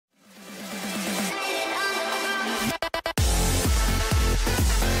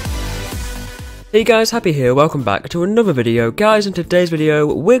Hey guys, Happy here, welcome back to another video. Guys, in today's video,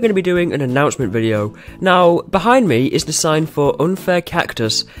 we're going to be doing an announcement video. Now, behind me is the sign for Unfair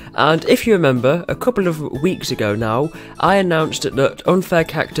Cactus, and if you remember, a couple of weeks ago now, I announced that Unfair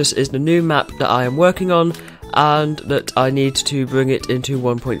Cactus is the new map that I am working on, and that I need to bring it into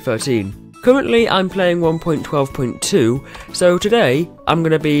 1.13. Currently, I'm playing 1.12.2, so today, I'm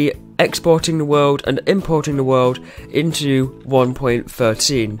going to be exporting the world and importing the world into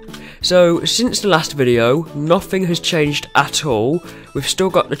 1.13. So since the last video, nothing has changed at all. We've still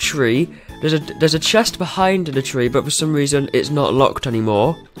got the tree. There's a chest behind the tree, but for some reason it's not locked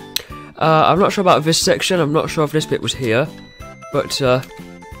anymore. I'm not sure about this section. I'm not sure if this bit was here, but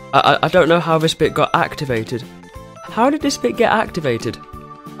I don't know how this bit got activated. How did this bit get activated?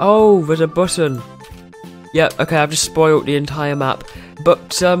 Oh, there's a button. Yep, okay, I've just spoiled the entire map.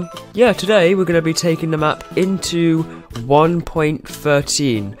 But, yeah, today we're going to be taking the map into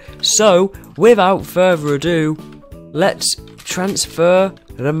 1.13. So, without further ado, let's transfer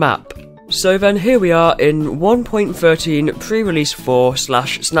the map. So then, here we are in 1.13 pre-release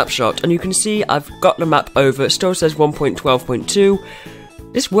 4/snapshot, and you can see I've got the map over. It still says 1.12.2.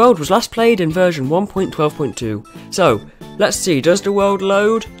 This world was last played in version 1.12.2. So, let's see, does the world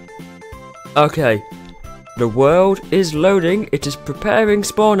load? Okay. The world is loading, it is preparing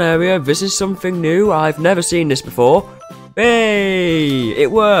spawn area. This is something new, I've never seen this before. Hey,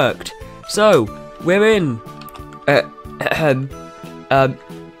 it worked. So, we're in.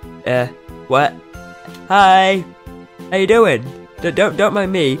 What? Hi, how you doing? Don't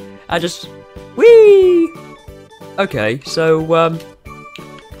mind me, I just, whee! Okay, so,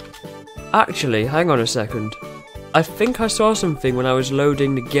 actually, hang on a second. I think I saw something when I was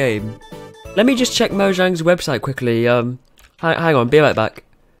loading the game. Let me just check Mojang's website quickly, hang on, be right back.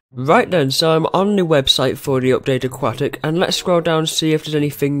 Right then, so I'm on the website for the update aquatic, and let's scroll down and see if there's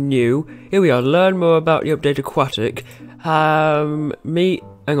anything new. Here we are, learn more about the update aquatic. Hang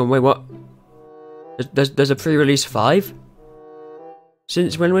on, wait, what? There's a pre-release 5?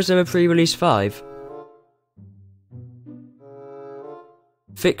 Since when was there a pre-release 5?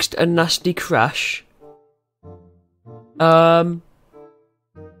 Fixed a nasty crash.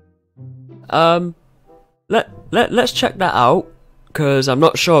 Let's check that out, because I'm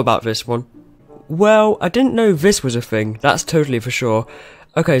not sure about this one. Well, I didn't know this was a thing, that's totally for sure.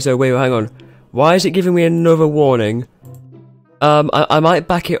 Okay, so wait, hang on. Why is it giving me another warning? I might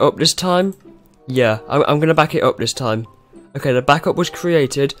back it up this time. Yeah, I'm gonna back it up this time. Okay, the backup was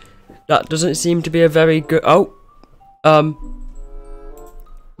created. That doesn't seem to be a very good... Oh!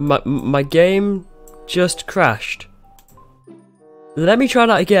 My game just crashed. Let me try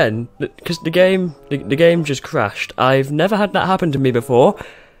that again, because the game just crashed. I've never had that happen to me before.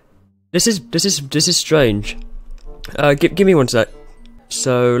 This is strange. Give me one sec.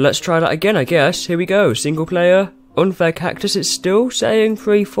 So let's try that again, I guess. Here we go. Single player, Unfair Cactus. It's still saying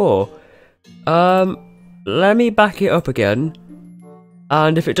 3-4. Let me back it up again.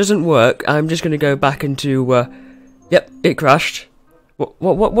 And if it doesn't work, I'm just gonna go back into. Yep, it crashed.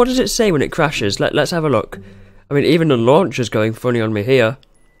 What does it say when it crashes? Let's have a look. I mean, even the launcher's going funny on me here.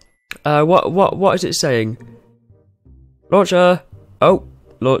 What is it saying? Launcher! Oh,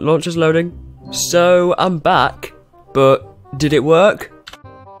 launcher's loading. So, I'm back, but did it work?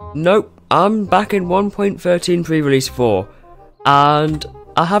 Nope, I'm back in 1.13 pre-release 4. And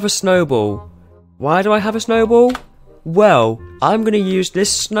I have a snowball. Why do I have a snowball? Well, I'm going to use this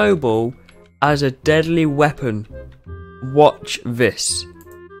snowball as a deadly weapon. Watch this.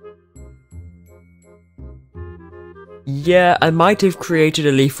 Yeah, I might have created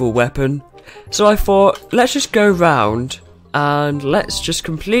a lethal weapon. So I thought, let's just go round and let's just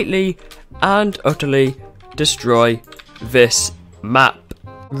completely and utterly destroy this map.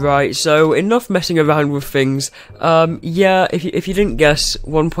 Right, so enough messing around with things. Yeah, if you didn't guess,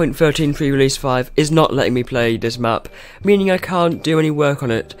 1.13 pre-release 5 is not letting me play this map, meaning I can't do any work on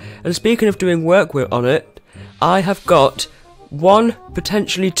it. And speaking of doing work on it, I have got one,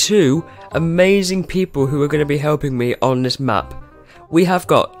 potentially two, amazing people who are going to be helping me on this map. We have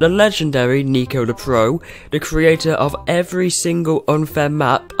got the legendary Nico the Pro, the creator of every single Unfair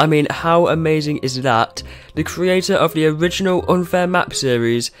map. I mean, how amazing is that? The creator of the original Unfair map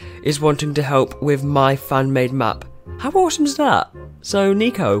series is wanting to help with my fan-made map. How awesome is that? So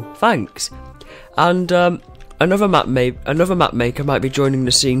Nico, thanks. And another map maker might be joining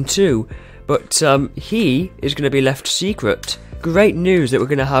the scene too, but he is going to be left secret. Great news that we're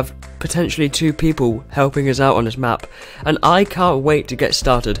going to have potentially two people helping us out on this map, and I can't wait to get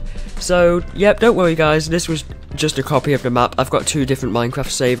started. So, yep, don't worry guys, this was just a copy of the map. I've got two different Minecraft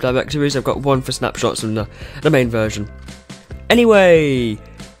save directories. I've got one for snapshots and the main version. Anyway,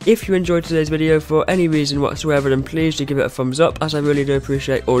 If you enjoyed today's video for any reason whatsoever, then please do give it a thumbs up, as I really do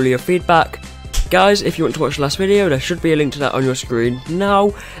appreciate all of your feedback. Guys, if you want to watch the last video, there should be a link to that on your screen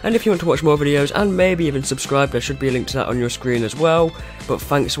now, and if you want to watch more videos and maybe even subscribe, there should be a link to that on your screen as well. But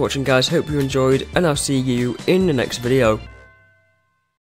thanks for watching guys, hope you enjoyed, and I'll see you in the next video.